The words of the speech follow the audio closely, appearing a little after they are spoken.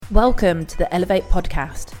Welcome to the Elevate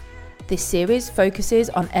podcast. This series focuses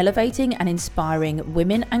on elevating and inspiring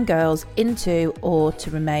women and girls into or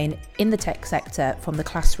to remain in the tech sector from the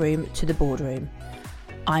classroom to the boardroom.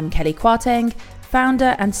 I'm Kelly Kwarteng,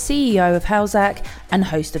 founder and CEO of Helzac and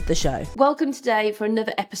host of the show. Welcome today for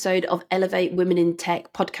another episode of Elevate Women in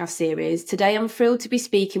Tech podcast series. Today I'm thrilled to be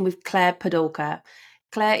speaking with Claire Podulka.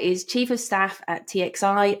 Claire is Chief of Staff at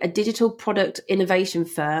TXI, a digital product innovation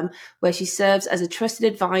firm where she serves as a trusted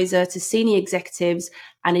advisor to senior executives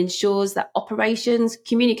and ensures that operations,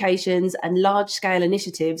 communications, and large-scale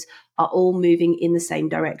initiatives are all moving in the same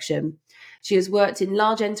direction. She has worked in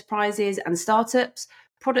large enterprises and startups,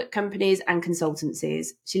 product companies and consultancies.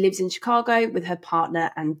 She lives in Chicago with her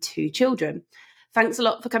partner and 2 children. Thanks a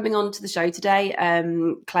lot for coming on to the show today,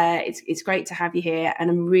 Claire. It's great to have you here, and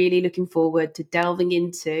I'm really looking forward to delving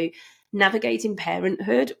into navigating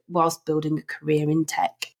parenthood whilst building a career in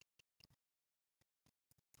tech.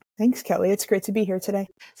 Thanks, Kelly. It's great to be here today.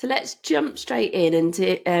 So let's jump straight in, and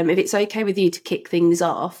if it's okay with you to kick things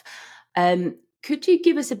off, could you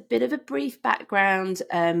give us a bit of a brief background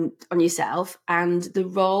on yourself and the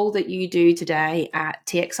role that you do today at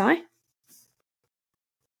TXI?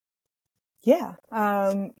 Yeah,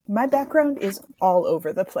 my background is all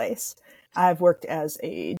over the place. I've worked as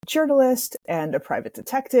a journalist and a private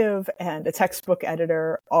detective and a textbook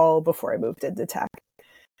editor all before I moved into tech.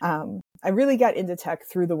 I really got into tech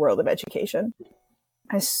through the world of education.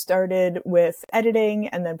 I started with editing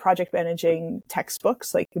and then project managing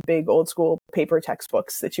textbooks, like the big old school paper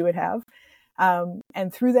textbooks that you would have.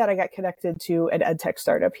 And through that, I got connected to an ed tech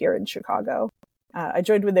startup here in Chicago. I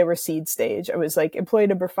joined when they were seed stage. I was like employee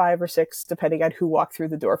number 5 or 6, depending on who walked through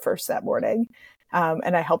the door first that morning.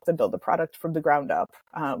 And I helped them build the product from the ground up,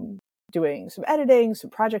 doing some editing, some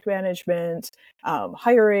project management,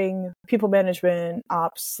 hiring, people management,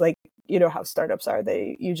 ops. Like, you know how startups are.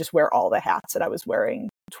 You just wear all the hats, and I was wearing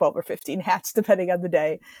 12 or 15 hats, depending on the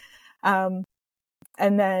day.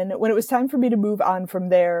 And then when it was time for me to move on from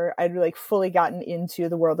there, I'd like fully gotten into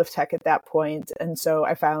the world of tech at that point. And so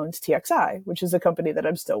I found TXI, which is a company that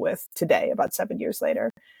I'm still with today, about 7 years later.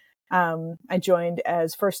 I joined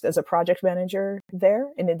first as a project manager there,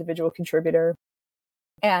 an individual contributor.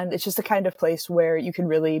 And it's just the kind of place where you can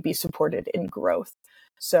really be supported in growth.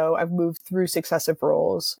 So I've moved through successive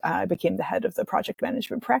roles. I became the head of the project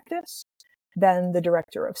management practice, then the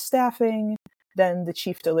director of staffing, then the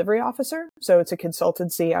chief delivery officer. So it's a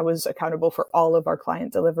consultancy. I was accountable for all of our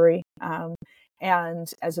client delivery. And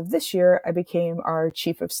as of this year, I became our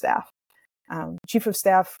chief of staff. Chief of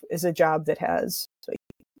staff is a job that has like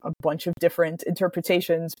a bunch of different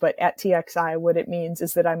interpretations, but at TXI, what it means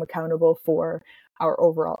is that I'm accountable for our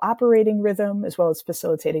overall operating rhythm, as well as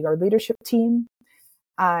facilitating our leadership team.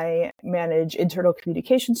 I manage internal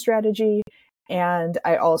communication strategy, and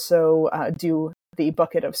I also do the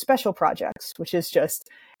bucket of special projects, which is just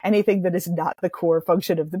anything that is not the core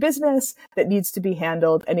function of the business that needs to be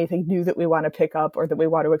handled, anything new that we want to pick up or that we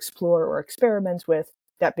want to explore or experiment with,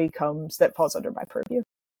 that falls under my purview.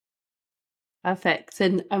 Perfect.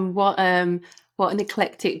 And what an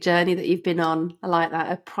eclectic journey that you've been on. I like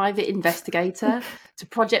that. A private investigator to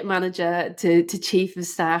project manager to chief of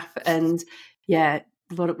staff. And yeah,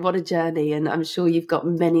 what a journey. And I'm sure you've got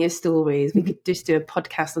many stories. We could just do a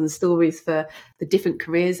podcast on the stories for the different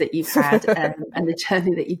careers that you've had and the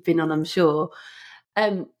journey that you've been on, I'm sure.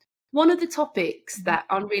 One of the topics that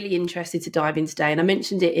I'm really interested to dive in today, and I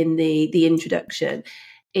mentioned it in the introduction,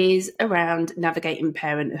 is around navigating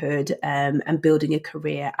parenthood and building a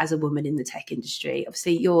career as a woman in the tech industry.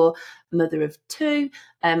 Obviously, you're a mother of 2.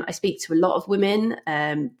 I speak to a lot of women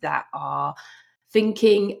that are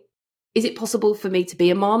thinking, is it possible for me to be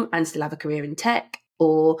a mom and still have a career in tech?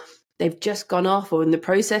 Or they've just gone off or in the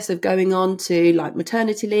process of going on to like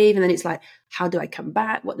maternity leave. And then it's like, how do I come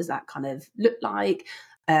back? What does that kind of look like?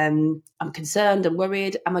 I'm concerned, I'm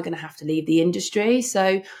worried. Am I going to have to leave the industry?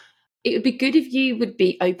 So it would be good if you would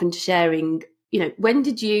be open to sharing, when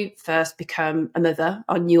did you first become a mother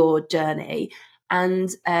on your journey? And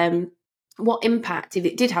what impact, if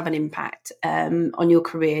it did have an impact on your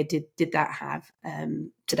career, did that have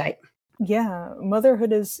to date? Yeah,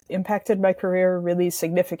 motherhood has impacted my career really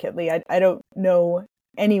significantly. I don't know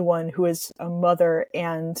anyone who is a mother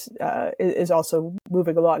and is also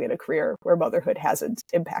moving along in a career where motherhood hasn't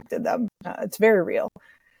impacted them. It's very real.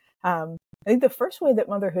 I think the first way that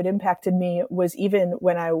motherhood impacted me was even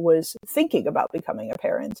when I was thinking about becoming a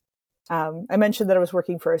parent. I mentioned that I was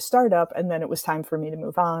working for a startup and then it was time for me to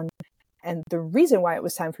move on. And the reason why it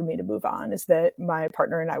was time for me to move on is that my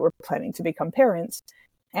partner and I were planning to become parents.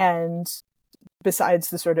 And besides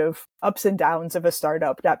the sort of ups and downs of a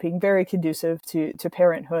startup not being very conducive to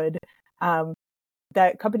parenthood,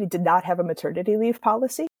 that company did not have a maternity leave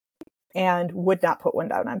policy and would not put one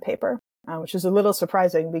down on paper, which is a little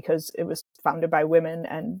surprising because it was founded by women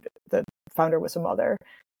and the founder was a mother.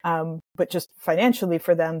 But just financially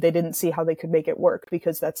for them, they didn't see how they could make it work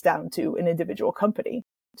because that's down to an individual company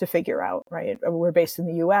to figure out, right? We're based in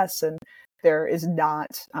the US and there is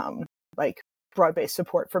not like broad-based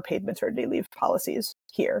support for paid maternity leave policies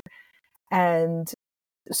here. And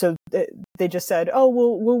so they just said, oh,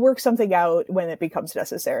 we'll work something out when it becomes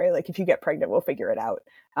necessary. Like if you get pregnant, we'll figure it out.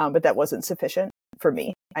 But that wasn't sufficient for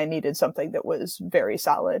me. I needed something that was very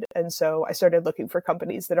solid. And so I started looking for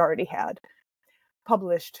companies that already had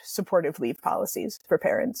published supportive leave policies for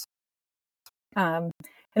parents. And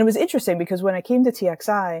it was interesting because when I came to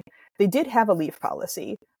TXI, they did have a leave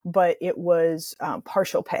policy, but it was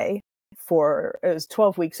partial pay it was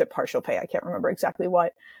 12 weeks at partial pay. I can't remember exactly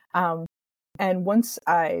what. And once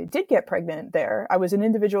I did get pregnant there, I was an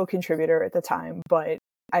individual contributor at the time, but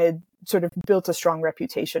I had sort of built a strong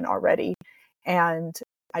reputation already. And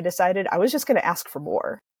I decided I was just going to ask for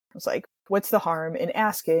more. I was like, what's the harm in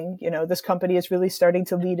asking? You know, this company is really starting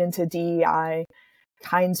to lead into DEI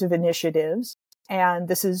kinds of initiatives. And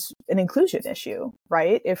this is an inclusion issue,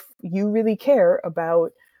 right? If you really care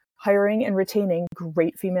about hiring and retaining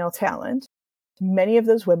great female talent, many of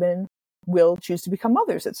those women will choose to become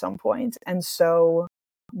mothers at some point. And so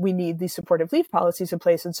we need these supportive leave policies in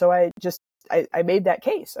place. And so I made that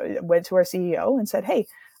case. I went to our CEO and said, hey,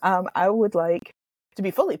 I would like to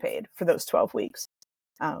be fully paid for those 12 weeks.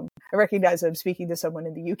 I recognize I'm speaking to someone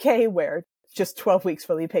in the UK where just 12 weeks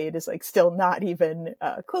fully paid is like still not even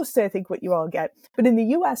close to, I think, what you all get. But in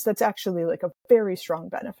the US, that's actually like a very strong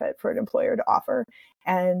benefit for an employer to offer.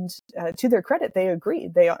 And to their credit, they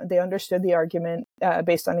agreed. They understood the argument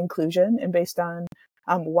based on inclusion and based on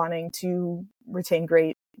wanting to retain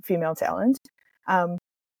great female talent. And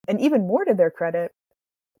even more to their credit,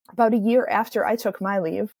 about a year after I took my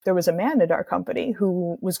leave, there was a man at our company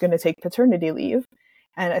who was going to take paternity leave.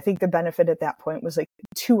 And I think the benefit at that point was like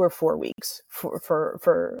 2 or 4 weeks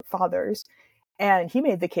for fathers. And he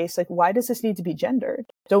made the case, like, why does this need to be gendered?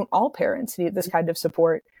 Don't all parents need this kind of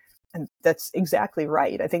support? And that's exactly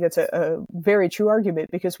right. I think it's a very true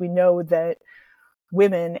argument because we know that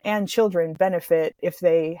women and children benefit if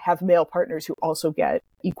they have male partners who also get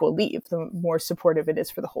equal leave. The more supportive it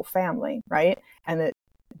is for the whole family, right? And that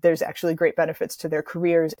there's actually great benefits to their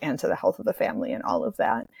careers and to the health of the family and all of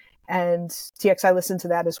that. And TXI listened to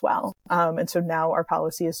that as well. And so now our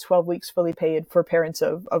policy is 12 weeks fully paid for parents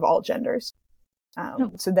of all genders.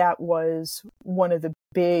 So that was one of the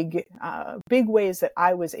big ways that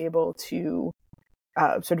I was able to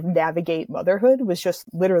sort of navigate motherhood, was just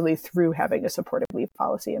literally through having a supportive leave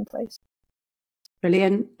policy in place.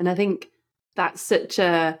 Brilliant. And I think that's such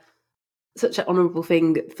an honourable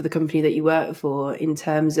thing for the company that you work for in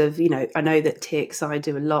terms of, you know, I know that TXI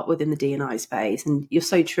do a lot within the D&I space, and you're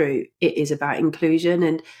so true. It is about inclusion,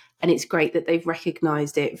 and it's great that they've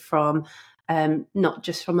recognised it from not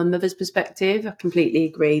just from a mother's perspective. I completely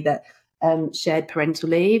agree that shared parental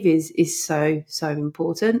leave is so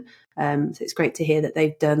important. So it's great to hear that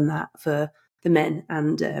they've done that for the men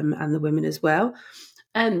and the women as well.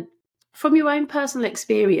 From your own personal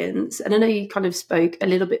experience, and I know you kind of spoke a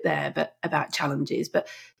little bit there, but about challenges, but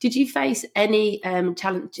did you face any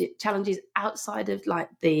challenges outside of like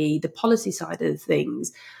the policy side of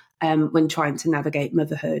things when trying to navigate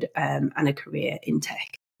motherhood and a career in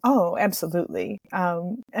tech? Oh, absolutely.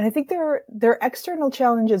 And I think there are external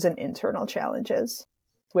challenges and internal challenges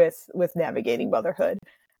with navigating motherhood.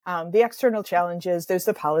 The external challenges, there's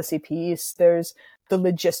the policy piece, there's the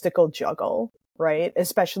logistical juggle, right?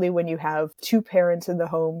 Especially when you have two parents in the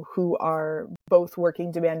home who are both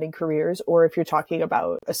working demanding careers, or if you're talking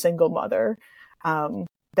about a single mother.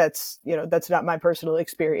 That's not my personal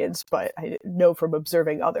experience, but I know from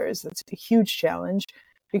observing others, that's a huge challenge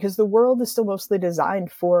because the world is still mostly designed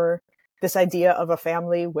for this idea of a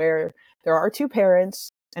family where there are two parents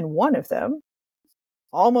and one of them,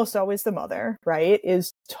 almost always the mother, right,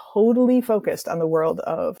 is totally focused on the world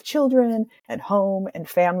of children and home and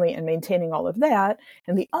family and maintaining all of that.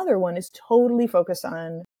 And the other one is totally focused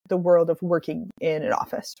on the world of working in an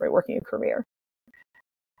office, right, working a career.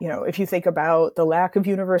 You know, if you think about the lack of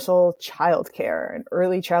universal childcare and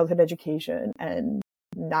early childhood education and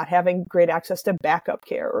not having great access to backup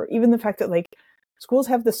care, or even the fact that like schools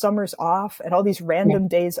have the summers off and all these random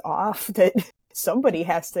days off that somebody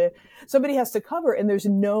has to cover, and there's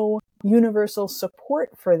no universal support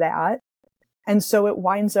for that. And so it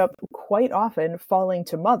winds up quite often falling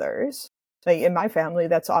to mothers Like in my family,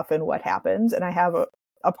 that's often what happens. And I have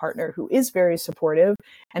a partner who is very supportive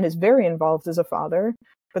and is very involved as a father.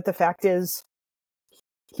 But the fact is,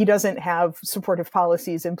 he doesn't have supportive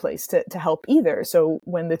policies in place to help either. So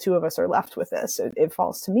when the two of us are left with this, it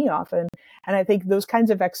falls to me often. And I think those kinds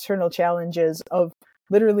of external challenges of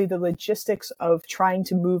literally the logistics of trying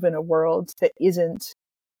to move in a world that isn't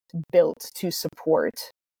built to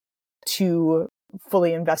support two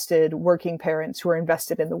fully invested working parents who are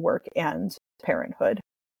invested in the work and parenthood.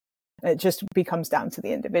 It just becomes down to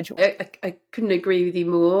the individual. I couldn't agree with you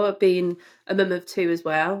more. Being a mum of two as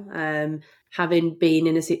well, having been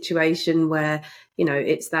in a situation where, you know,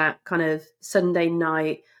 it's that kind of Sunday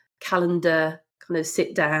night calendar kind of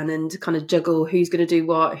sit down and kind of juggle who's going to do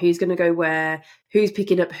what, who's going to go where, who's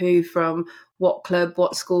picking up who from what club,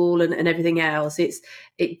 what school, and everything else.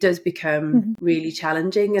 It does become really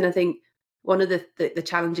challenging. And I think one of the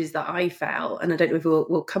challenges that I felt, and I don't know if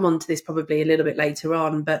we'll come on to this probably a little bit later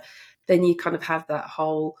on, but then you kind of have that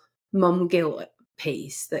whole mum guilt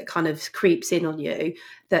piece that kind of creeps in on you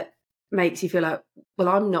that makes you feel like, well,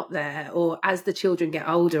 I'm not there. Or as the children get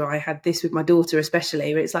older, I had this with my daughter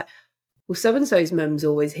especially, where it's like, well, so-and-so's mum's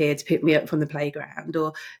always here to pick me up from the playground,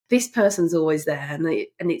 or this person's always there.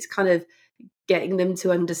 And it's kind of getting them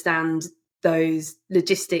to understand those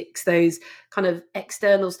logistics, those kind of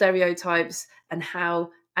external stereotypes, and how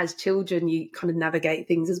as children you kind of navigate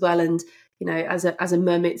things as well. And, you know, as a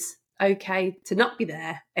mum, it's okay to not be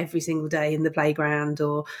there every single day in the playground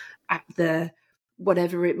or at the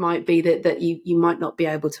whatever it might be that you might not be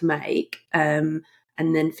able to make, and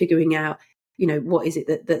then figuring out, you know, what is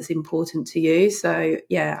it that's important to you. So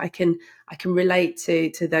yeah, I can relate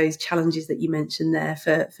to those challenges that you mentioned there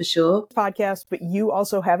for sure. Podcast, but you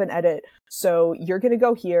also have an edit, so you're going to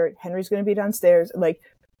go here, Henry's going to be downstairs. Like,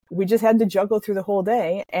 we just had to juggle through the whole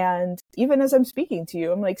day. And even as I'm speaking to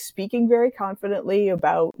you, I'm like speaking very confidently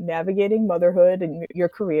about navigating motherhood and your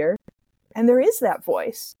career. And there is that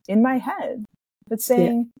voice in my head that's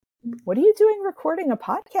saying, what are you doing recording a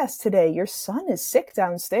podcast today? Your son is sick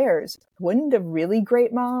downstairs. Wouldn't a really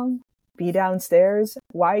great mom be downstairs?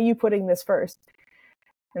 Why are you putting this first?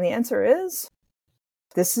 And the answer is,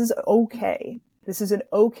 this is okay. This is an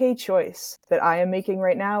okay choice that I am making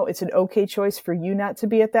right now. It's an okay choice for you not to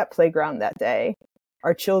be at that playground that day.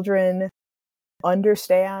 Our children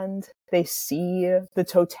understand, they see the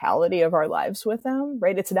totality of our lives with them,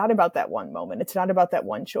 right? It's not about that one moment. It's not about that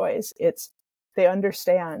one choice. They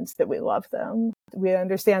understand that we love them. We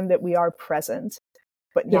understand that we are present,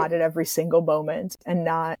 but not at every single moment, and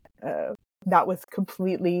not with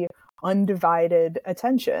completely undivided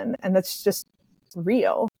attention. And that's just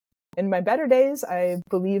real. In my better days, I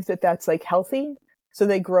believe that that's like healthy. So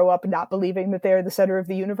they grow up not believing that they're the center of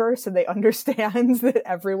the universe, and they understand that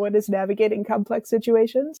everyone is navigating complex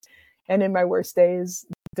situations. And in my worst days,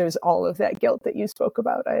 there's all of that guilt that you spoke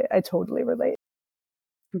about. I totally relate.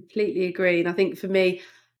 Completely agree. And I think for me,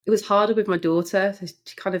 it was harder with my daughter. So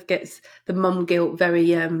she kind of gets the mum guilt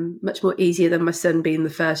very much more easier than my son being the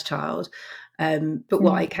first child. But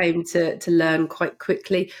what I came to learn quite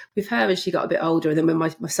quickly with her as she got a bit older, and then when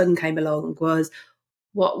my son came along, was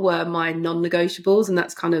what were my non-negotiables. And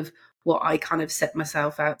that's kind of what I kind of set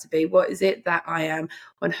myself out to be. What is it that I am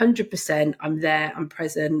 100%, I'm there, I'm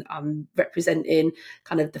present, I'm representing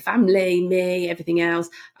kind of the family, me, everything else.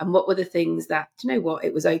 And what were the things that, do you know what,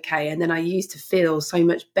 it was okay. And then I used to feel so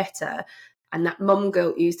much better. And that mum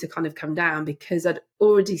guilt used to kind of come down because I'd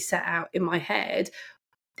already set out in my head,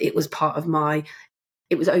 it was part of my,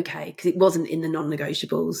 it was okay because it wasn't in the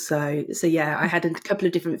non-negotiables. So yeah, I had a couple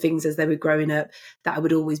of different things as they were growing up that I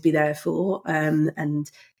would always be there for.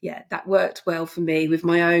 And yeah, that worked well for me with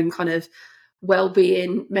my own kind of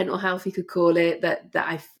well-being, mental health, you could call it, that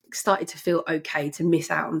I started to feel okay to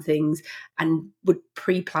miss out on things, and would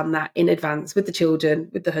pre-plan that in advance with the children,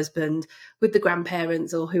 with the husband, with the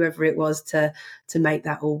grandparents, or whoever it was to make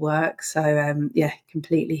that all work. So yeah,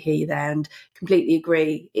 completely hear you there and completely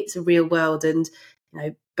agree. It's a real world, and you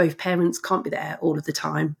know, both parents can't be there all of the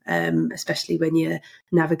time, especially when you're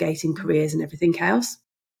navigating careers and everything else.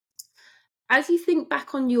 As you think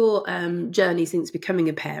back on your journey since becoming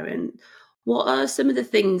a parent, what are some of the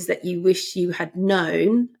things that you wish you had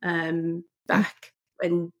known back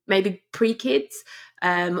when maybe pre-kids,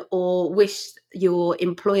 or wish your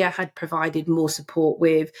employer had provided more support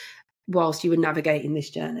with whilst you were navigating this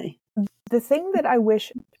journey? The thing that I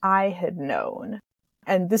wish I had known,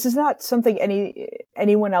 and this is not something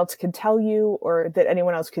anyone else could tell you or that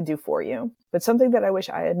anyone else could do for you, but something that I wish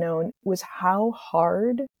I had known was how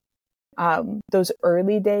hard those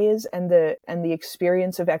early days and the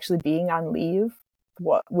experience of actually being on leave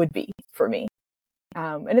would be for me.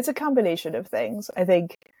 And it's a combination of things. I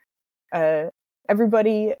think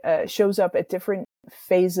everybody shows up at different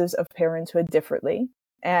phases of parenthood differently.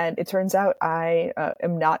 And it turns out I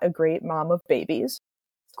am not a great mom of babies,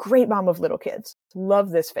 great mom of little kids.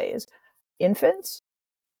 Love this phase. Infants,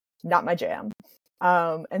 not my jam.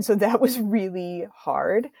 And so that was really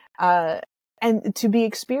hard. And to be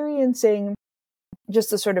experiencing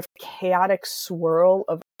just a sort of chaotic swirl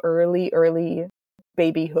of early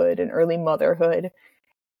babyhood and early motherhood,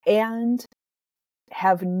 and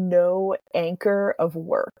have no anchor of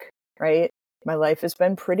work, right? My life has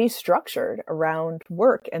been pretty structured around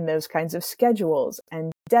work and those kinds of schedules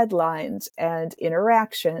and deadlines and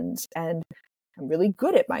interactions. And I'm really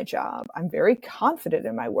good at my job. I'm very confident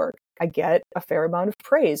in my work. I get a fair amount of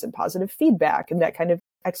praise and positive feedback and that kind of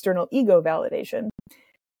external ego validation.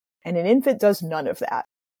 And an infant does none of that,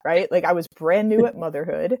 right? Like, I was brand new at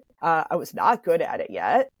motherhood. I was not good at it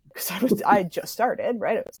yet because I just started,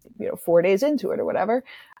 right? I was, 4 days into it or whatever.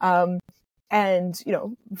 And,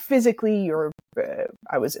 physically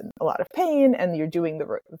I was in a lot of pain, and you're doing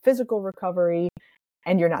the physical recovery,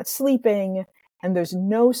 and you're not sleeping, and there's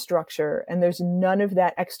no structure, and there's none of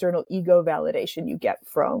that external ego validation you get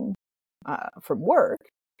from work.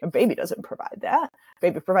 A baby doesn't provide that.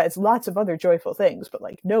 Baby provides lots of other joyful things, but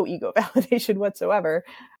like no ego validation whatsoever.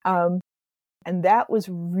 And that was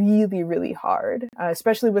really, really hard,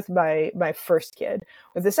 especially with my first kid.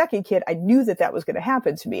 With the second kid, I knew that was going to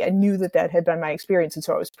happen to me. I knew that had been my experience. And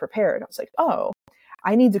so I was prepared. I was like, oh,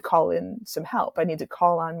 I need to call in some help. I need to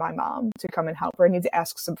call on my mom to come and help, or I need to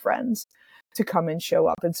ask some friends to come and show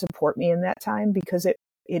up and support me in that time, because it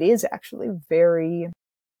is actually very,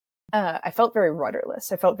 I felt very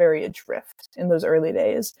rudderless. I felt very adrift in those early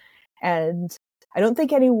days. And I don't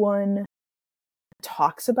think anyone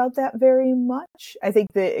talks about that very much. I think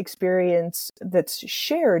the experience that's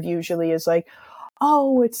shared usually is like,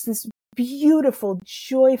 oh, it's this beautiful,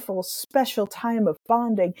 joyful, special time of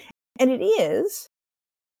bonding. And it is.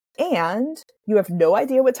 And you have no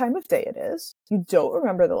idea what time of day it is. You don't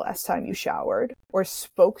remember the last time you showered or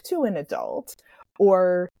spoke to an adult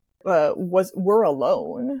or were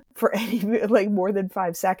alone for any more than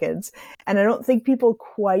 5 seconds. And I don't think people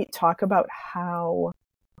quite talk about how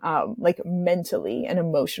mentally and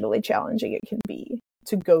emotionally challenging it can be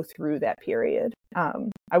to go through that period.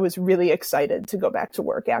 I was really excited to go back to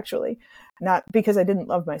work, actually, not because I didn't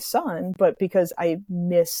love my son, but because I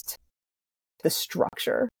missed the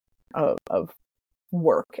structure of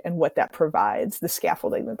work and what that provides, the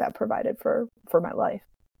scaffolding that provided for my life.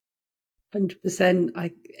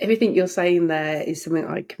 100%. Everything you're saying there is something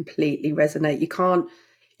I completely resonate.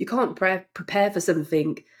 You can't prepare for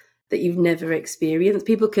something that you've never experienced.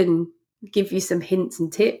 People can give you some hints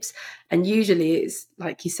and tips, and usually it's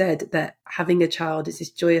like you said, that having a child is this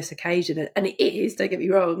joyous occasion, and it is, don't get me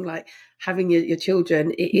wrong, like having your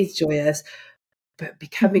children, it is joyous, but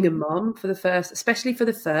becoming a mom especially for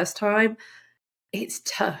the first time, it's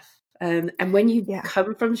tough. And when you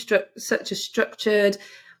come from such a structured,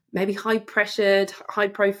 maybe high-pressured,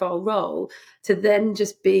 high-profile role, to then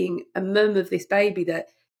just being a mum of this baby that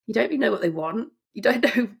you don't really know what they want, you don't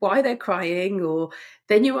know why they're crying, or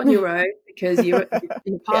then you're on your own because your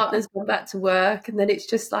partner's gone back to work, and then it's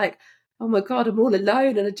just like, oh my God, I'm all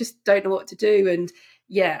alone and I just don't know what to do. And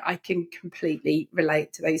yeah, I can completely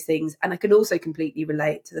relate to those things. And I can also completely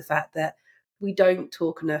relate to the fact that we don't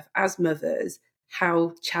talk enough as mothers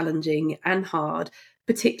how challenging and hard,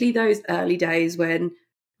 particularly those early days when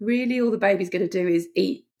really all the baby's going to do is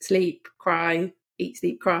eat, sleep, cry, eat,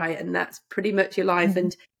 sleep, cry, and that's pretty much your life.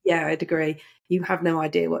 And yeah, I'd agree. You have no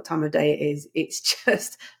idea what time of day it is. It's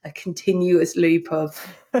just a continuous loop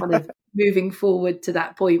of kind of moving forward to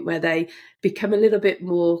that point where they become a little bit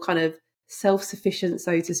more kind of self-sufficient,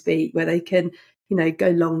 so to speak, where they can, go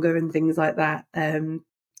longer and things like that.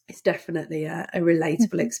 It's definitely a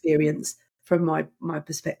relatable experience from my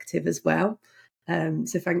perspective as well.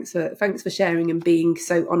 So thanks for sharing and being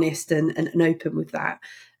so honest and open with that.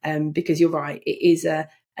 Because you're right, it is a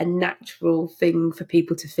natural thing for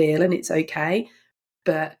people to feel, and it's okay.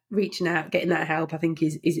 But reaching out, getting that help, I think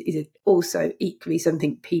is also equally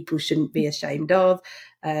something people shouldn't be ashamed of.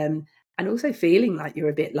 And also feeling like you're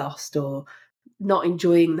a bit lost or not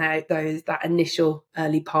enjoying that initial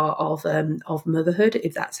early part of motherhood,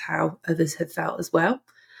 if that's how others have felt as well.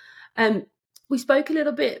 We spoke a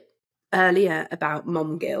little bit earlier about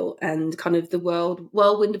mom guilt and kind of the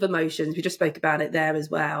whirlwind of emotions. We just spoke about it there as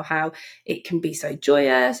well, how it can be so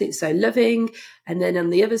joyous, it's so loving, and then on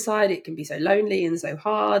the other side it can be so lonely and so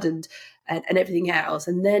hard and everything else.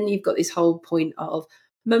 And then you've got this whole point of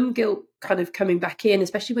mum guilt kind of coming back in,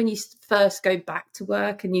 especially when you first go back to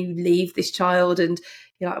work and you leave this child and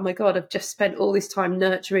you're like, oh my God, I've just spent all this time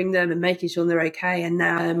nurturing them and making sure they're okay. And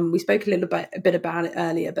now we spoke a bit about it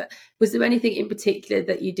earlier, but was there anything in particular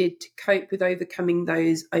that you did to cope with overcoming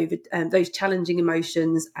those challenging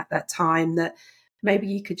emotions at that time that maybe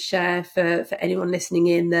you could share for anyone listening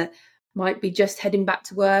in that might be just heading back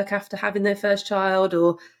to work after having their first child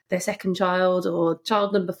or their second child or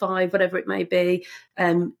child number 5, whatever it may be,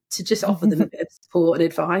 to just offer them a bit of support and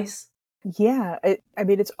advice? Yeah, I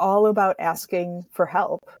mean, it's all about asking for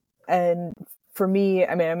help. And for me,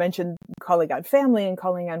 I mean, I mentioned calling on family and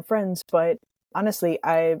calling on friends, but honestly,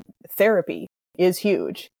 therapy is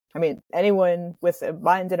huge. I mean, anyone with a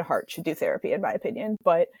mind and a heart should do therapy, in my opinion.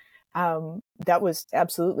 But that was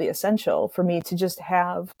absolutely essential for me to just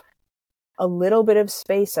have a little bit of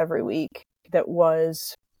space every week that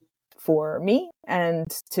was for me and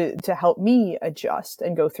to help me adjust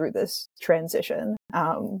and go through this transition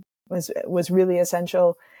was really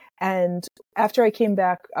essential. And after I came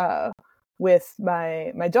back with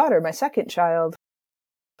my daughter, my second child,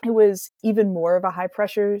 it was even more of a high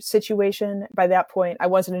pressure situation. By that point, I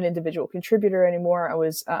wasn't an individual contributor anymore. I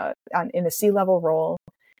was in a C-level role.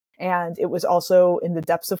 And it was also in the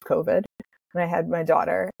depths of COVID when I had my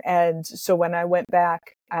daughter. And so when I went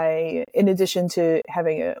back, in addition to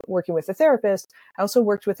working with a therapist, I also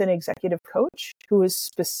worked with an executive coach who was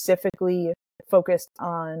specifically focused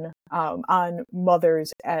on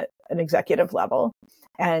mothers at an executive level.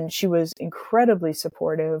 And she was incredibly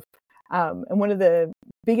supportive. And one of the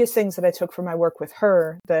biggest things that I took from my work with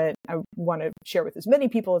her that I want to share with as many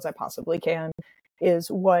people as I possibly can is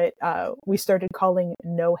what we started calling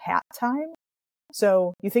no hat time.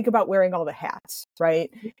 So you think about wearing all the hats,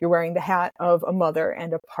 right? You're wearing the hat of a mother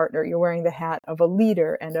and a partner. You're wearing the hat of a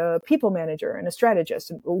leader and a people manager and a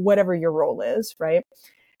strategist, whatever your role is, right?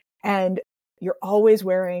 And you're always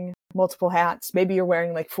wearing multiple hats. Maybe you're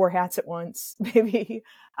wearing like 4 hats at once, maybe.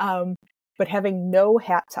 But having no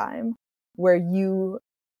hat time where you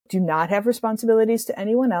do not have responsibilities to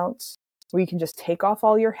anyone else, where you can just take off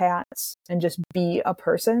all your hats and just be a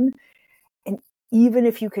person. And even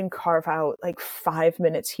if you can carve out like 5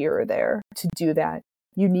 minutes here or there to do that,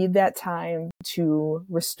 you need that time to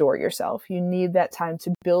restore yourself. You need that time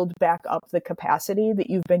to build back up the capacity that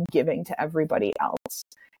you've been giving to everybody else.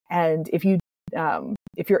 And if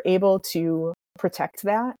you're able to protect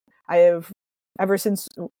that, ever since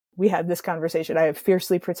we had this conversation, I have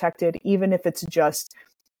fiercely protected, even if it's just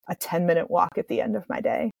a 10-minute walk at the end of my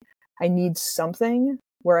day. I need something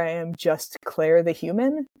where I am just Claire the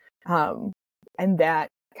human. And that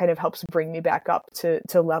kind of helps bring me back up to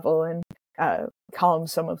level and calm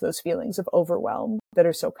some of those feelings of overwhelm that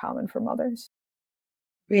are so common for mothers.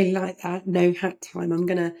 Really like that. No hat time. I'm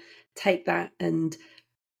going to take that and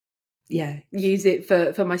use it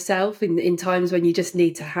for myself in times when you just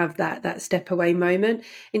need to have that step away moment.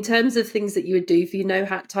 In terms of things that you would do for your no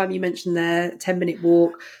hat time, you mentioned there 10-minute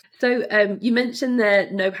walk. So you mentioned there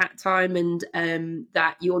no hat time and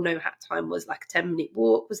that your no hat time was like a 10-minute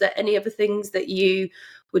walk. Was there any other things that you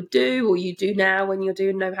would do or you do now when you're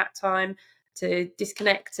doing no hat time to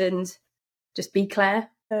disconnect and just be Claire?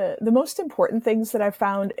 The most important things that I've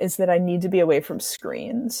found is that I need to be away from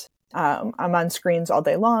screens. I'm on screens all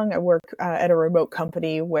day long. I work at a remote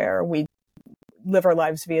company where we live our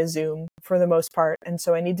lives via Zoom for the most part. And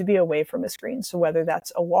so I need to be away from a screen. So whether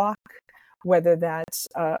that's a walk, whether that's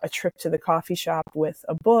a trip to the coffee shop with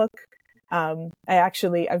a book. I've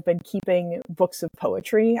been keeping books of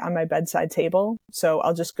poetry on my bedside table. So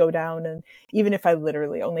I'll just go down and even if I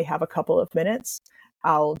literally only have a couple of minutes,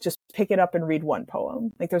 I'll just pick it up and read one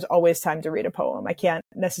poem. Like there's always time to read a poem. I can't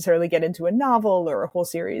necessarily get into a novel or a whole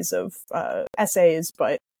series of essays,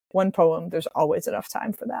 but one poem, there's always enough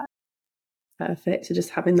time for that. Perfect. So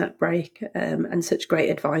just having that break and such great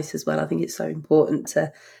advice as well. I think it's so important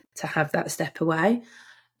to have that step away.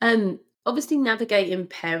 Obviously, navigating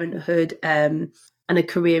parenthood and a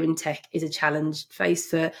career in tech is a challenge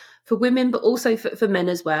faced for women, but also for men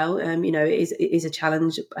as well. It is a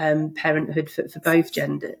challenge, parenthood for both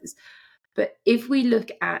genders. But if we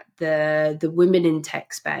look at the women in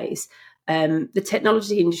tech space, the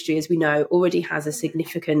technology industry, as we know, already has a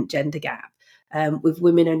significant gender gap, with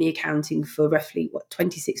women only accounting for roughly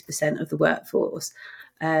 26% of the workforce.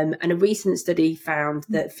 And a recent study found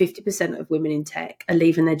that 50% of women in tech are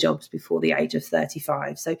leaving their jobs before the age of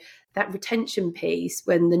 35. So that retention piece,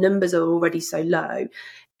 when the numbers are already so low,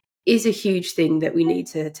 is a huge thing that we need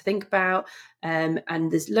to think about. And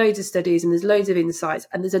there's loads of studies and there's loads of insights,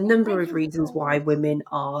 and there's a number of reasons why women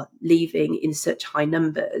are leaving in such high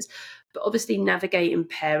numbers. But obviously, navigating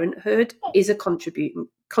parenthood is a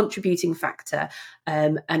contributing factor,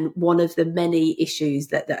 and one of the many issues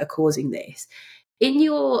that are causing this. In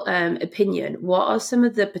your opinion, what are some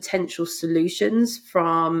of the potential solutions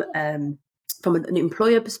from an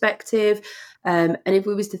employer perspective? And if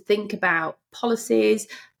we was to think about policies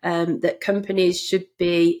that companies should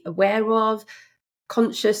be aware of,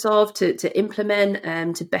 conscious of, to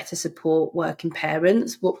implement, to better support working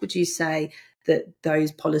parents, what would you say that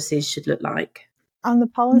those policies should look like? On the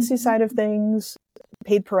policy side of things,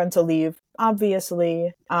 paid parental leave,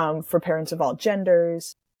 obviously, for parents of all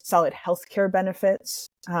genders, solid healthcare benefits.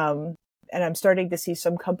 And I'm starting to see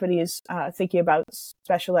some companies thinking about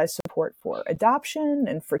specialized support for adoption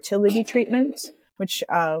and fertility treatments, which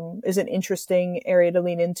is an interesting area to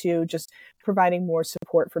lean into, just providing more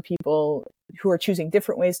support for people who are choosing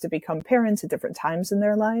different ways to become parents at different times in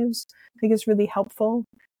their lives. I think is really helpful.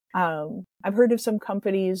 I've heard of some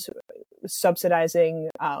companies subsidizing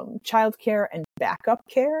childcare and backup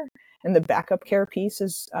care. And the backup care piece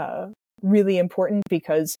is really important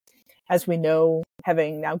because, as we know,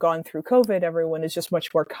 having now gone through COVID, everyone is just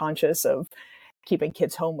much more conscious of keeping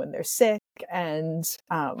kids home when they're sick and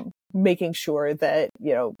making sure that,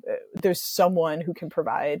 there's someone who can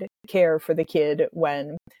provide care for the kid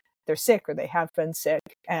when they're sick or they have been sick,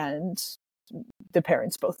 and the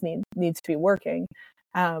parents both need to be working.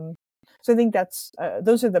 So I think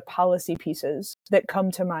those are the policy pieces that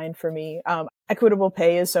come to mind for me. Equitable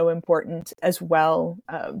pay is so important as well,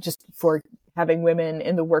 just for having women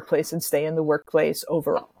in the workplace and stay in the workplace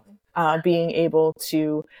overall. Being able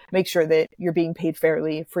to make sure that you're being paid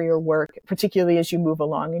fairly for your work, particularly as you move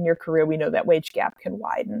along in your career. We know that wage gap can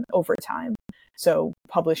widen over time. So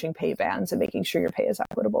publishing pay bands and making sure your pay is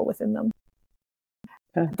equitable within them.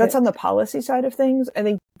 That's on the policy side of things. I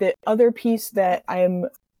think the other piece that I'm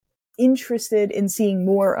interested in seeing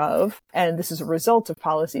more of, and this is a result of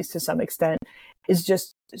policies to some extent, is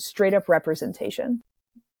just straight up representation.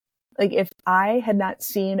 Like, if I had not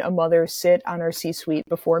seen a mother sit on our C-suite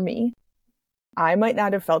before me, I might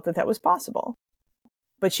not have felt that was possible.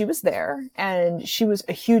 But she was there, and she was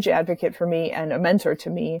a huge advocate for me and a mentor to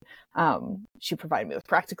me. She provided me with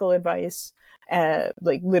practical advice,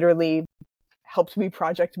 literally helped me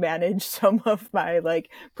project manage some of my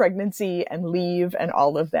pregnancy and leave and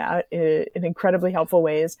all of that in incredibly helpful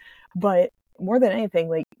ways. But more than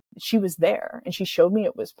anything, she was there and she showed me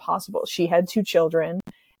it was possible. She had 2 children.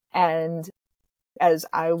 And as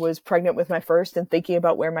I was pregnant with my first and thinking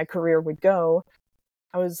about where my career would go,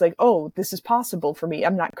 I was like, oh, this is possible for me.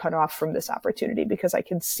 I'm not cut off from this opportunity because I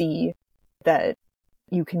can see that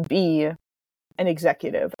you can be an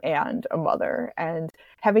executive and a mother. And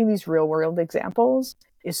having these real world examples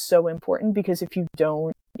is so important, because they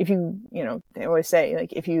always say,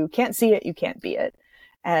 if you can't see it, you can't be it.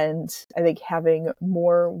 And I think having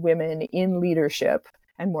more women in leadership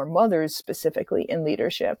and more mothers specifically in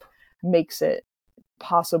leadership makes it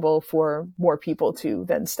possible for more people to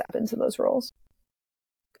then step into those roles.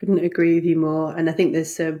 Couldn't agree with you more. And I think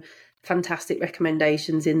there's some fantastic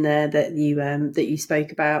recommendations in there that you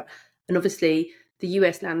spoke about. And obviously the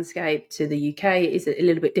US landscape to the UK is a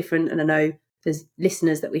little bit different. And I know there's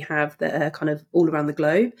listeners that we have that are kind of all around the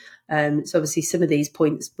globe. So obviously some of these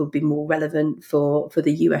points would be more relevant for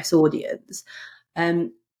the US audience.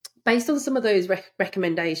 Based on some of those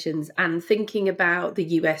recommendations and thinking about the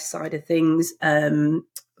US side of things,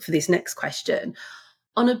 for this next question,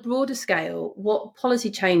 on a broader scale, what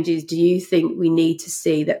policy changes do you think we need to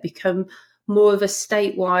see that become more of a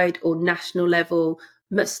statewide or national level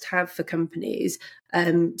must-have for companies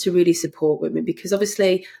to really support women? Because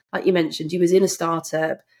obviously, like you mentioned, you was in a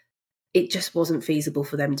startup. It just wasn't feasible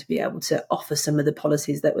for them to be able to offer some of the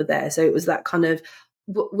policies that were there. So it was that kind of,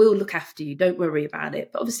 we'll look after you, don't worry about it.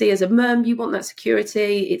 But obviously as a mum, you want that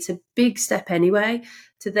security. It's a big step anyway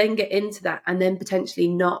to then get into that, and then potentially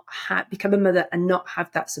not become a mother and not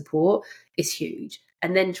have that support is huge.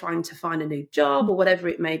 And then trying to find a new job or whatever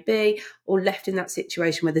it may be, or left in that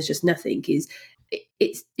situation where there's just nothing,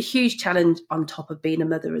 it's a huge challenge on top of being a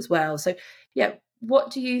mother as well. So yeah,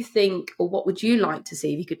 what do you think, or what would you like to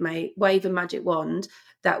see if you could wave a magic wand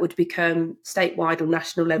that would become statewide or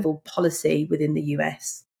national level policy within the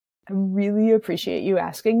US? I really appreciate you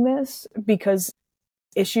asking this, because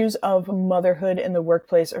issues of motherhood in the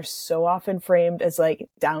workplace are so often framed as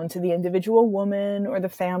down to the individual woman or the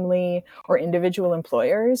family or individual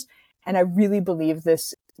employers. And I really believe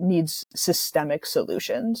this needs systemic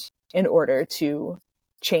solutions in order to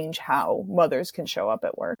change how mothers can show up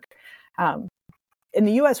at work. In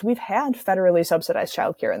the US, we've had federally subsidized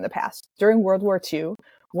childcare in the past. During World War II,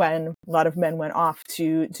 when a lot of men went off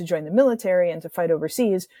to join the military and to fight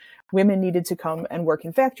overseas, women needed to come and work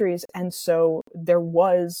in factories. And so there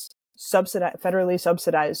was federally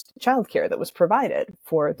subsidized childcare that was provided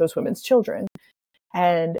for those women's children.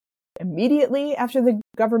 And immediately after the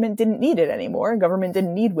government didn't need it anymore, government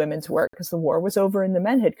didn't need women to work because the war was over and the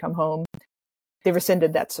men had come home, they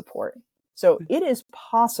rescinded that support. So it is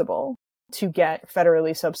possible to get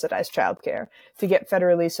federally subsidized childcare, to get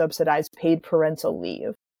federally subsidized paid parental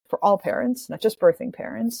leave for all parents, not just birthing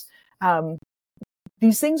parents.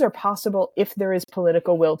 These things are possible if there is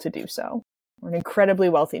political will to do so. We're an incredibly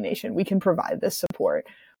wealthy nation. We can provide this support,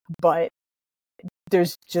 but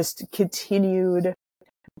there's just continued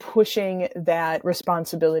pushing that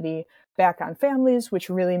responsibility back on families, which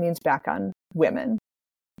really means back on women.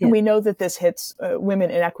 Yeah. And we know that this hits women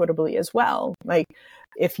inequitably as well. Like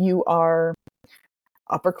if you are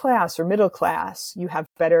upper class or middle class, you have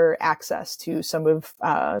better access to some of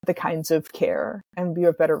the kinds of care and you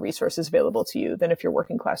have better resources available to you than if you're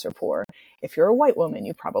working class or poor. If you're a white woman,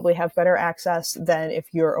 you probably have better access than if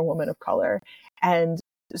you're a woman of color. And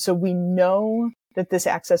so we know that this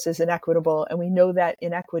access is inequitable, and we know that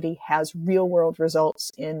inequity has real world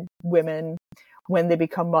results in women when they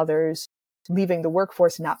become mothers, leaving the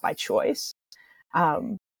workforce not by choice.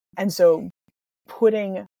 And so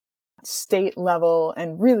putting state level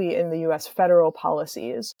and really in the US federal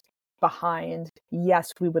policies behind,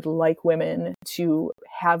 yes, we would like women to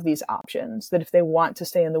have these options, that if they want to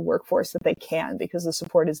stay in the workforce, that they can because the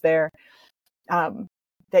support is there,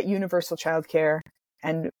 that universal childcare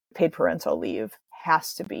and paid parental leave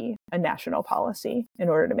has to be a national policy in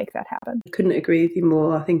order to make that happen. I couldn't agree with you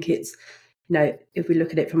more. I think it's, if we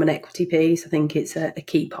look at it from an equity piece, I think it's a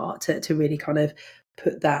key part to really kind of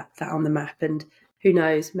put that on the map. And who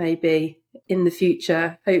knows, maybe in the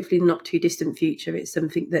future, hopefully not too distant future, it's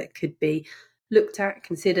something that could be looked at,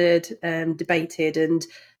 considered, debated, and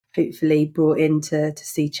hopefully brought in to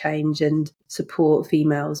see change and support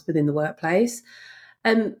females within the workplace.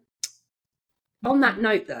 On that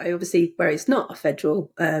note, though, obviously, where it's not a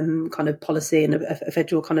federal kind of policy and a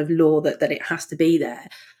federal kind of law that it has to be there,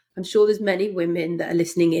 I'm sure there's many women that are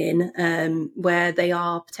listening in where they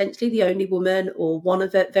are potentially the only woman or one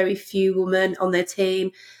of very few women on their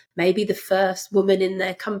team, maybe the first woman in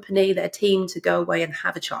their company, their team to go away and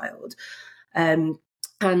have a child. And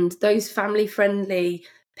those family-friendly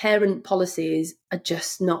parent policies are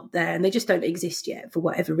just not there and they just don't exist yet for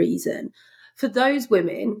whatever reason. For those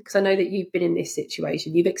women, because I know that you've been in this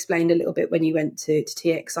situation, you've explained a little bit when you went to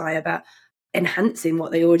TXI about enhancing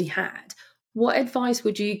what they already had. What advice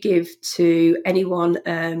would you give to anyone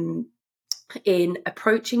in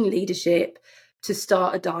approaching leadership to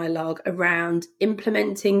start a dialogue around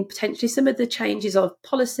implementing potentially some of the changes of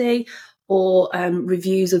policy or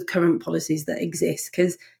reviews of current policies that exist?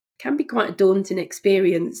 Because it can be quite a daunting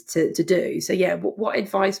experience to do. So, yeah, what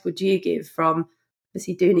advice would you give from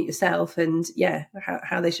obviously doing it yourself and,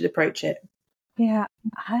 how they should approach it? Yeah,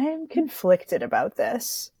 I'm conflicted about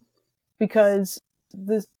this because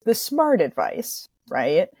the smart advice,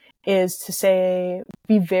 right, is to say,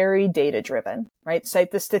 be very data driven, right?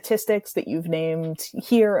 Cite the statistics that you've named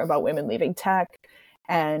here about women leaving tech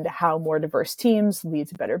and how more diverse teams lead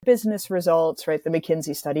to better business results, right? The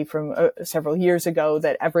McKinsey study from several years ago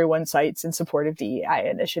that everyone cites in support of DEI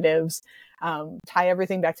initiatives, tie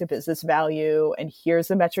everything back to business value. And here's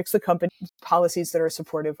the metrics, the company policies that are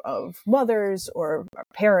supportive of mothers or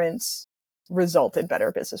parents result in better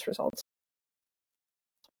business results.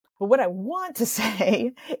 But what I want to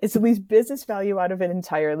say is to leave business value out of it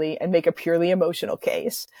entirely and make a purely emotional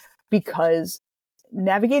case, because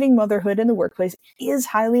navigating motherhood in the workplace is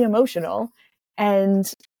highly emotional. And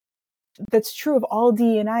that's true of all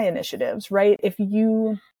DE&I initiatives, right? If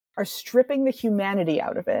you are stripping the humanity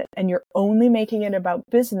out of it and you're only making it about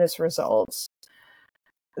business results,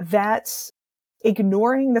 that's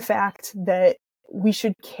ignoring the fact that we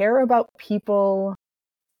should care about people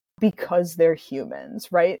because they're humans,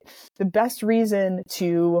 right? The best reason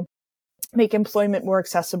to make employment more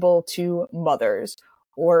accessible to mothers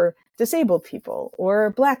or disabled people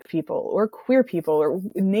or Black people or queer people or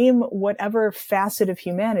name whatever facet of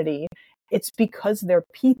humanity, it's because they're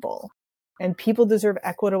people and people deserve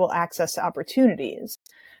equitable access to opportunities.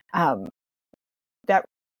 That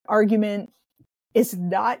argument is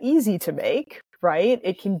not easy to make, right?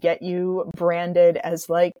 It can get you branded as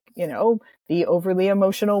like, the overly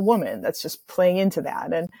emotional woman that's just playing into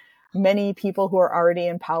that. And many people who are already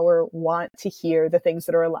in power want to hear the things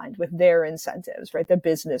that are aligned with their incentives, right? The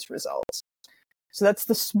business results. So that's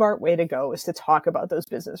the smart way to go, is to talk about those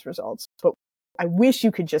business results. But I wish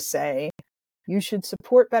you could just say, you should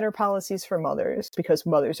support better policies for mothers because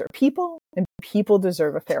mothers are people and people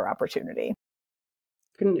deserve a fair opportunity.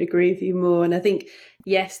 Couldn't agree with you more. And I think,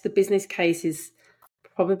 yes, the business case is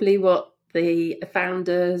probably what the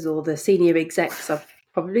founders or the senior execs are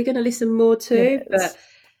probably going to listen more to, but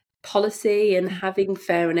policy and having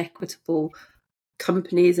fair and equitable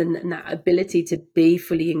companies and that ability to be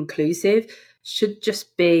fully inclusive should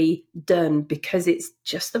just be done because it's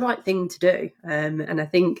just the right thing to do. And I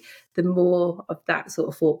think the more of that sort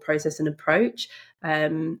of thought process and approach,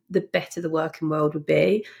 the better the working world would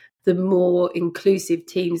be, the more inclusive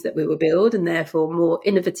teams that we will build, and therefore more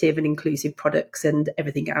innovative and inclusive products and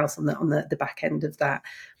everything else on the back end of that,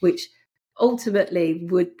 which ultimately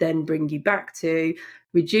would then bring you back to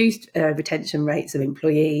reduced retention rates of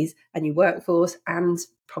employees and your workforce, and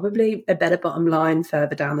probably a better bottom line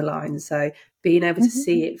further down the line. So being able to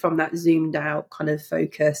see it from that zoomed out kind of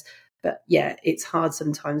focus. But yeah, it's hard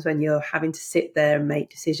sometimes when you're having to sit there and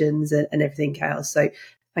make decisions and everything else. So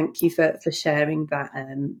thank you for sharing that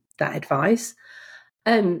that advice.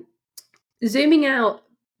 Zooming out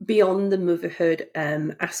beyond the motherhood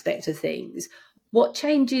aspect of things, what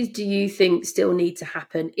changes do you think still need to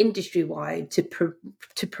happen industry-wide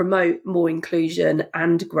to promote more inclusion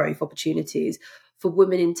and growth opportunities for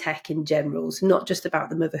women in tech in general? So not just about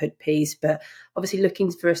the motherhood piece, but obviously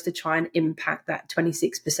looking for us to try and impact that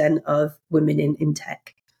 26% of women in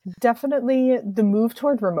tech. Definitely the move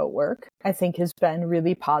toward remote work, I think, has been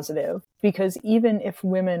really positive, because even if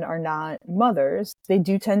women are not mothers, they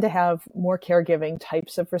do tend to have more caregiving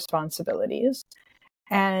types of responsibilities.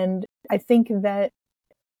 And I think that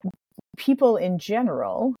people in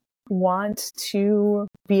general want to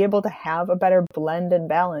be able to have a better blend and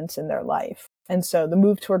balance in their life. And so the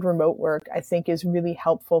move toward remote work, I think, is really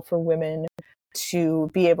helpful for women to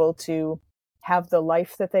be able to have the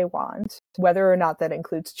life that they want, whether or not that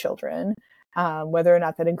includes children, whether or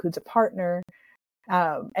not that includes a partner,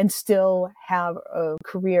 and still have a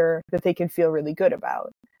career that they can feel really good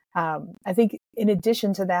about. I think in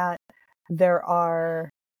addition to that, there are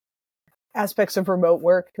aspects of remote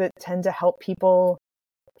work that tend to help people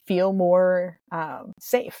feel more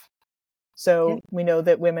safe. So we know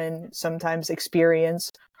that women sometimes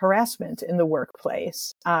experience harassment in the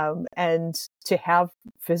workplace, and to have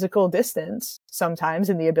physical distance sometimes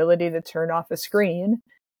and the ability to turn off a screen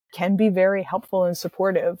can be very helpful and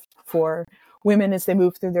supportive for women as they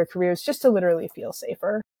move through their careers, just to literally feel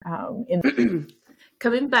safer.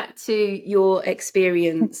 Coming back to your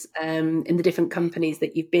experience in the different companies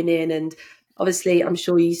that you've been in, and obviously I'm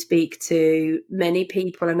sure you speak to many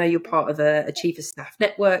people. I know you're part of a chief of staff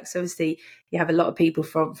network, so obviously you have a lot of people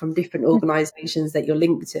from different organisations that you're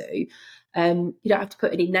linked to. You don't have to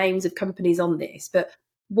put any names of companies on this, but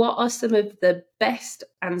what are some of the best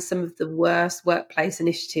and some of the worst workplace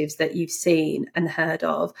initiatives that you've seen and heard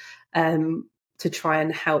of to try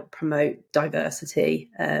and help promote diversity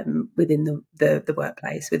within the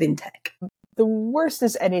workplace, within tech? The worst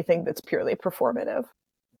is anything that's purely performative,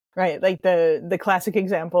 right? Like the classic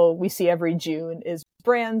example we see every June is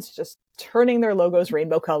brands just turning their logos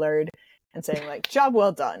rainbow colored and saying like, job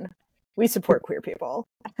well done, we support queer people.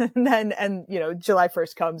 And July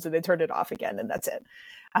 1st comes and they turn it off again, and that's it.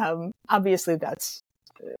 Obviously that's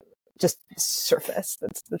just surface.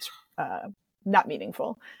 That's not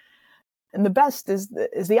meaningful. And the best is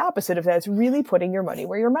the opposite of that. It's really putting your money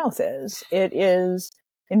where your mouth is. It is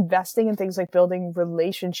investing in things like building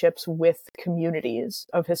relationships with communities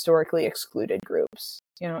of historically excluded groups.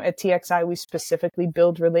 At TXI, we specifically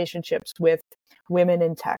build relationships with women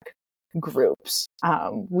in tech groups.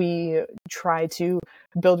 We try to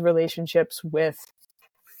build relationships with,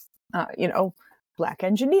 Black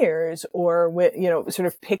engineers, or with, sort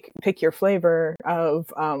of pick your flavor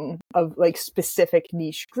of like specific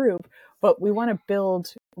niche group. But we want to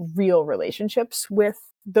build real relationships with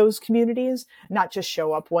those communities, not just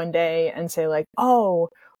show up one day and say like, oh,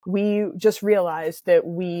 we just realized that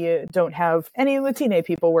we don't have any Latina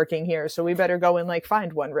people working here, so we better go and like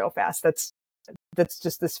find one real fast. That's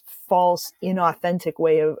just this false, inauthentic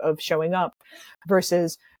way of showing up,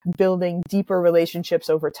 versus building deeper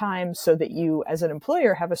relationships over time so that you as an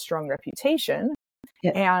employer have a strong reputation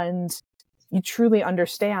and you truly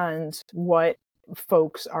understand what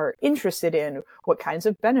folks are interested in, what kinds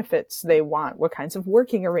of benefits they want, what kinds of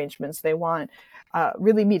working arrangements they want,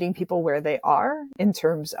 really meeting people where they are in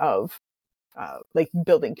terms of like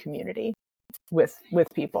building community with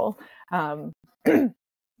people.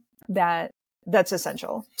 That's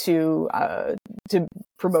essential to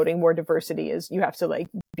promoting more diversity, is you have to like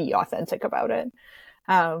be authentic about it.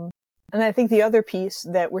 And I think the other piece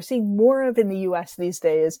that we're seeing more of in the US these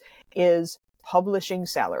days is publishing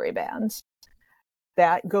salary bands.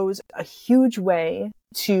 That goes a huge way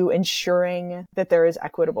to ensuring that there is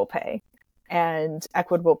equitable pay. And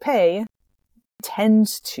equitable pay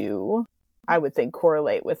tends to, I would think,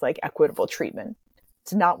 correlate with like equitable treatment.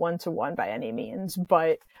 It's not one-to-one by any means,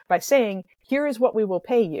 but by saying, here is what we will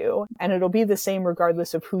pay you, and it'll be the same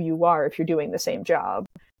regardless of who you are if you're doing the same job.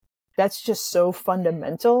 That's just so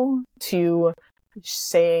fundamental to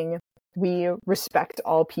saying we respect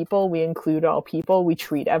all people, we include all people, we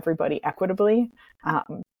treat everybody equitably,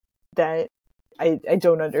 that I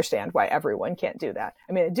don't understand why everyone can't do that.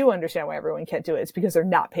 I mean, I do understand why everyone can't do it. It's because they're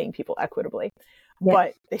not paying people equitably,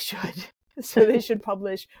 but they should. So they should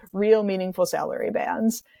publish real meaningful salary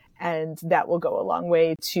bands, and that will go a long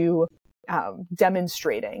way to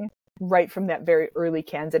demonstrating right from that very early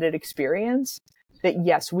candidate experience that,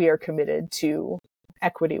 yes, we are committed to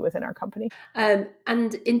equity within our company. And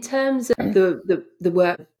in terms of the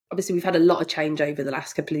work, obviously we've had a lot of change over the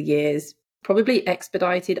last couple of years, probably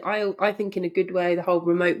expedited. I think in a good way. The whole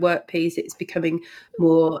remote work piece, it's becoming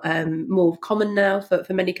more common now for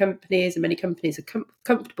many companies, and many companies are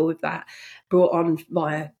comfortable with that, brought on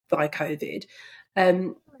via COVID.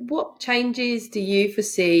 What changes do you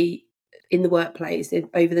foresee in the workplace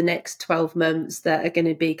over the next 12 months that are going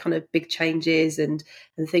to be kind of big changes and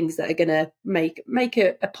things that are going to make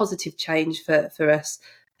a positive change for us,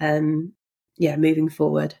 moving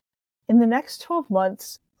forward? In the next 12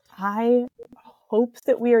 months, I hope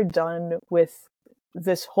that we are done with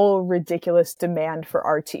this whole ridiculous demand for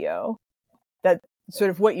RTO. That sort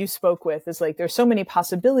of what you spoke with is like, there's so many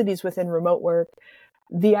possibilities within remote work.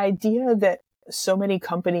 The idea that so many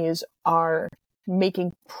companies are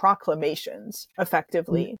making proclamations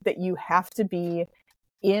effectively that you have to be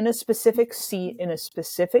in a specific seat, in a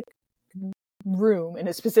specific room, in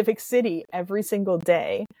a specific city every single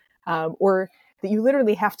day, or that you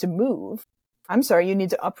literally have to move. I'm sorry, you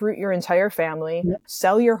need to uproot your entire family,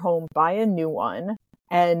 sell your home, buy a new one,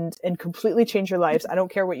 and completely change your lives. I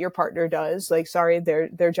don't care what your partner does. Like, sorry,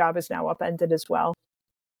 their job is now upended as well.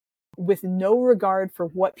 With no regard for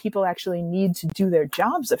what people actually need to do their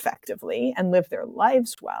jobs effectively and live their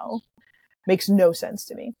lives well, makes no sense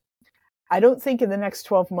to me. I don't think in the next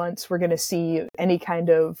 12 months we're going to see any kind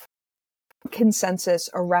of consensus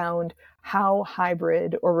around how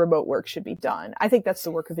hybrid or remote work should be done. I think that's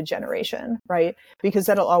the work of a generation, right? Because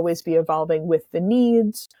that'll always be evolving with the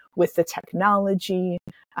needs, with the technology.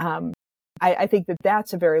 I think that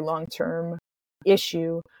that's a very long-term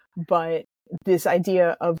issue, but this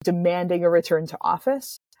idea of demanding a return to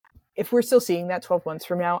office, if we're still seeing that 12 months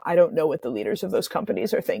from now, I don't know what the leaders of those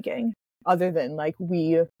companies are thinking, other than like,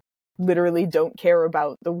 we literally don't care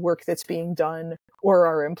about the work that's being done or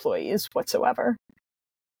our employees whatsoever.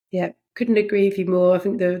 Yeah, couldn't agree with you more. I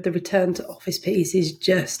think the return to office piece is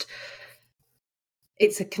just,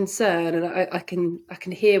 it's a concern, and I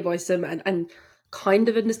can hear why some and kind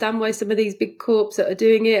of understand why some of these big corps that are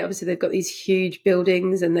doing it. Obviously, they've got these huge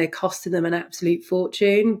buildings and they're costing them an absolute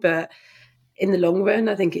fortune. But in the long run,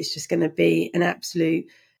 I think it's just going to be an absolute,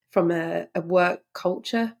 from a work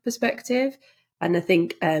culture perspective. And I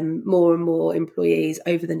think more and more employees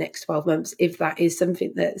over the next 12 months, if that is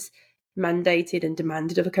something that's mandated and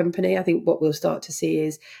demanded of a company, I think what we'll start to see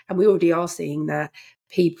is, and we already are seeing that,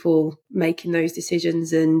 people making those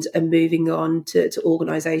decisions and moving on to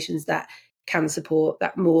organisations that can support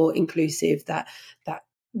that more inclusive, that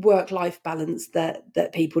work-life balance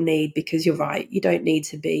that people need. Because you're right, you don't need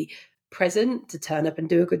to be present to turn up and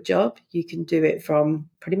do a good job. You can do it from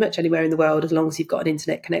pretty much anywhere in the world, as long as you've got an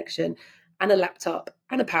internet connection and a laptop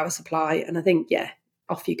and a power supply. And I think,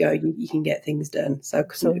 off you go, you can get things done. So I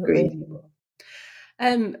couldn't agree anymore.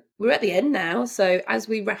 We're at the end now, so as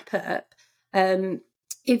we wrap up,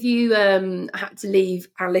 if you had to leave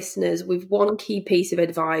our listeners with one key piece of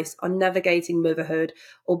advice on navigating motherhood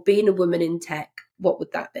or being a woman in tech, what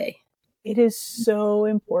would that be? It is so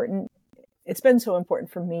important. It's been so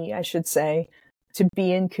important for me, I should say, to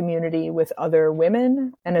be in community with other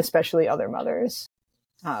women and especially other mothers.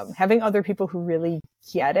 Having other people who really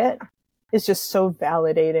get it is just so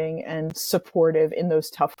validating and supportive in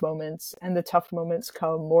those tough moments. And the tough moments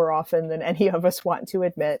come more often than any of us want to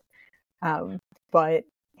admit. But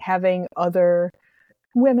having other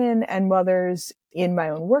women and mothers in my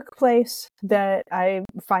own workplace that I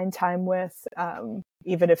find time with,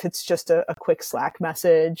 even if it's just a quick Slack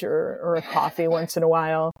message or a coffee once in a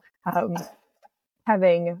while,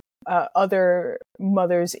 having other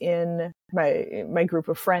mothers in my group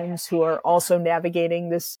of friends who are also navigating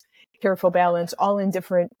this careful balance, all in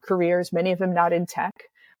different careers, many of them not in tech,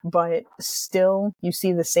 but still you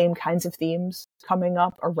see the same kinds of themes coming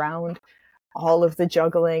up around all of the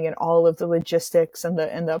juggling and all of the logistics and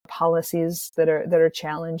the policies that are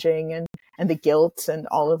challenging, and the guilt and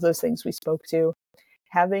all of those things we spoke to.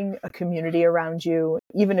 Having a community around you,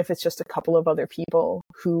 even if it's just a couple of other people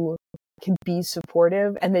who can be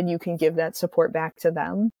supportive, and then you can give that support back to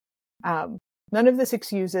them. None of this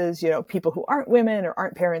excuses, people who aren't women or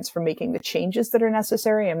aren't parents from making the changes that are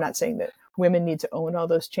necessary. I'm not saying that women need to own all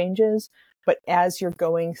those changes, but as you're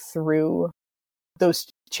going through those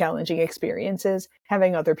challenging experiences,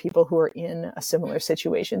 having other people who are in a similar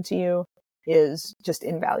situation to you is just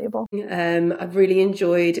invaluable. I've really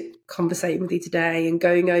enjoyed conversating with you today and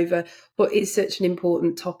going over what is such an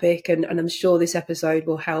important topic, and I'm sure this episode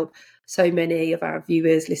will help so many of our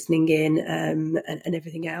viewers listening in, and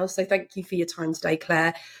everything else. So thank you for your time today,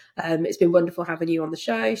 Claire. It's been wonderful having you on the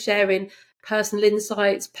show, sharing personal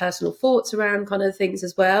insights, personal thoughts around kind of things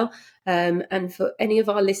as well. And for any of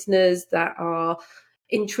our listeners that are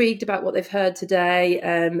intrigued about what they've heard today,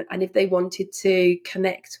 and if they wanted to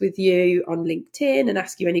connect with you on LinkedIn and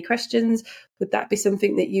ask you any questions, would that be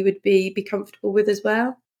something that you would be comfortable with as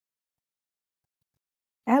well?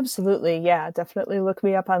 Absolutely. Yeah, definitely look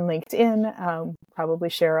me up on LinkedIn. Probably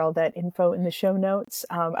share all that info in the show notes.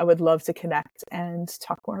 I would love to connect and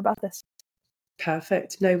talk more about this.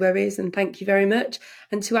 Perfect. No worries. And thank you very much.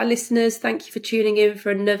 And to our listeners, thank you for tuning in for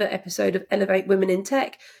another episode of Elevate Women in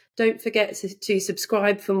Tech. Don't forget to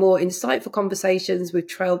subscribe for more insightful conversations with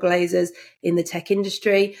trailblazers in the tech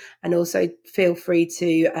industry. And also feel free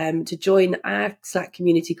to join our Slack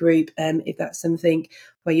community group if that's something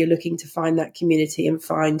where you're looking to find that community and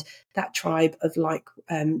find that tribe of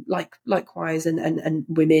likewise and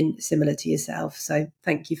women similar to yourself. So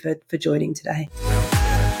thank you for joining today.